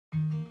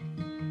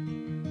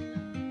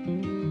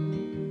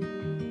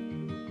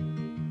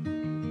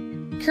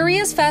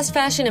Korea's fast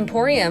fashion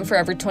emporium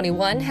Forever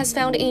 21 has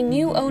found a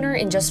new owner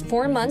in just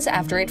 4 months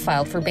after it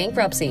filed for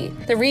bankruptcy.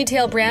 The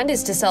retail brand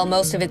is to sell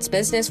most of its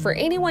business for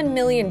 $81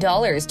 million to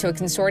a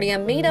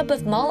consortium made up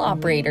of mall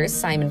operators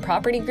Simon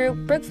Property Group,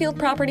 Brookfield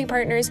Property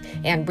Partners,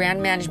 and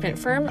brand management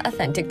firm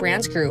Authentic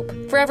Brands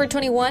Group. Forever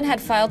 21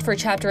 had filed for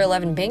Chapter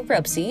 11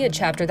 bankruptcy, a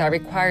chapter that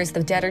requires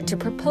the debtor to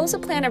propose a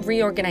plan of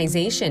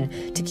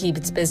reorganization to keep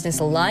its business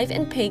alive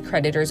and pay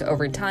creditors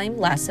over time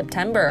last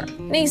September.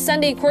 In a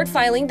Sunday court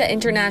filing, the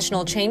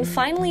international chain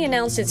finally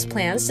announced its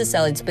plans to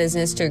sell its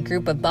business to a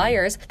group of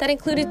buyers that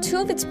included two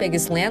of its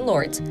biggest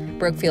landlords,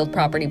 Brookfield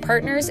Property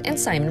Partners and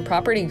Simon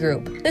Property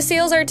Group. The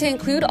sales are to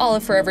include all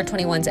of Forever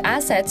 21's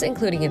assets,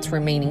 including its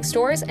remaining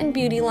stores and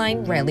beauty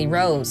line Riley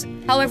Rose.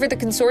 However, the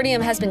consortium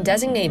has been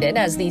designated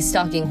as the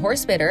stalking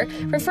horse bidder,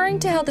 referring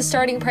to how the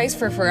starting price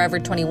for Forever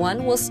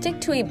 21 will stick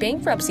to a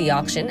bankruptcy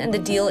auction and the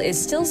deal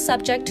is still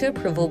subject to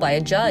approval by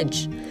a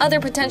judge. Other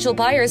potential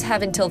buyers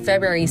have until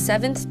February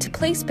 7th to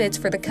place bids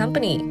for the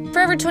company.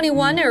 Forever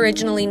 21,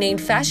 originally named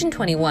Fashion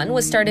 21,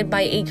 was started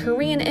by a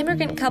Korean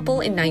immigrant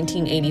couple in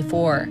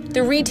 1984.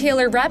 The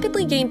retailer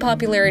rapidly gained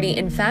popularity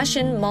in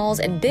fashion, malls,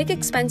 and big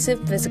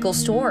expensive physical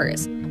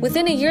stores.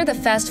 Within a year, the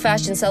fast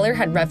fashion seller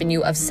had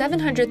revenue of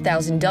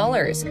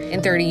 $700,000. In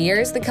 30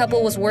 years, the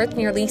couple was worth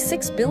nearly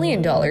 $6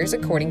 billion,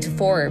 according to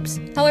Forbes.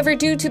 However,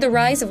 due to the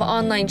rise of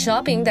online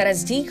shopping that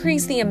has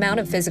decreased the amount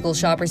of physical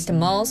shoppers to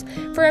malls,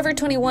 Forever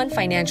 21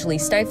 financially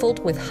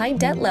stifled with high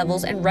debt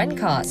levels and rent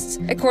costs.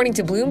 According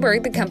to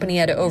Bloomberg, the company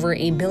had over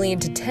 $8 billion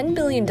to $10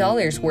 billion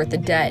worth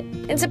of debt.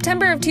 In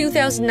September of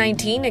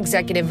 2019,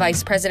 Executive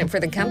Vice President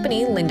for the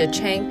company, Linda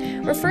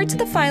Chang, referred to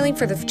the filing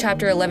for the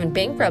Chapter 11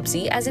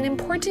 bankruptcy as an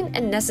important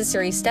and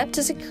necessary step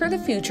to secure the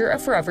future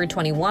of Forever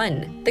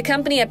 21. The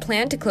company had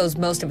planned to close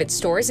most of its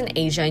stores in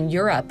Asia and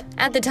Europe.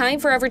 At the time,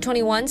 Forever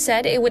 21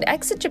 said it would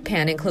exit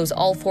Japan and close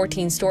all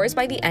 14 stores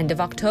by the end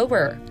of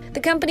October. The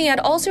company had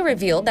also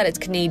revealed that its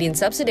Canadian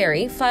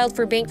subsidiary filed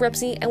for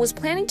bankruptcy and was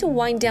planning to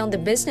wind down the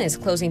business,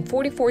 closing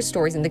 44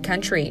 stores in the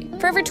country.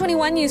 Forever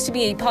 21 used to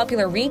be a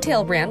popular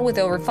retail brand with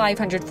over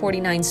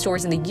 549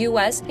 stores in the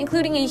U.S.,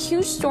 including a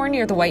huge store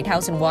near the White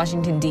House in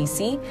Washington,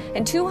 D.C.,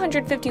 and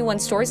 251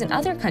 stores in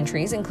other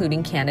countries,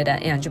 including Canada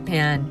and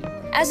Japan.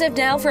 As of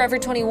now, Forever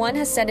 21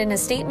 has said in a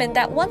statement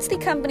that once the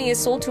company is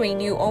sold to a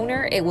new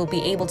owner, it will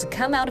be able to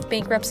come out of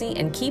bankruptcy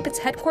and keep its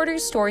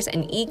headquarters, stores,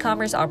 and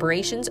e-commerce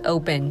operations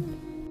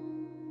open.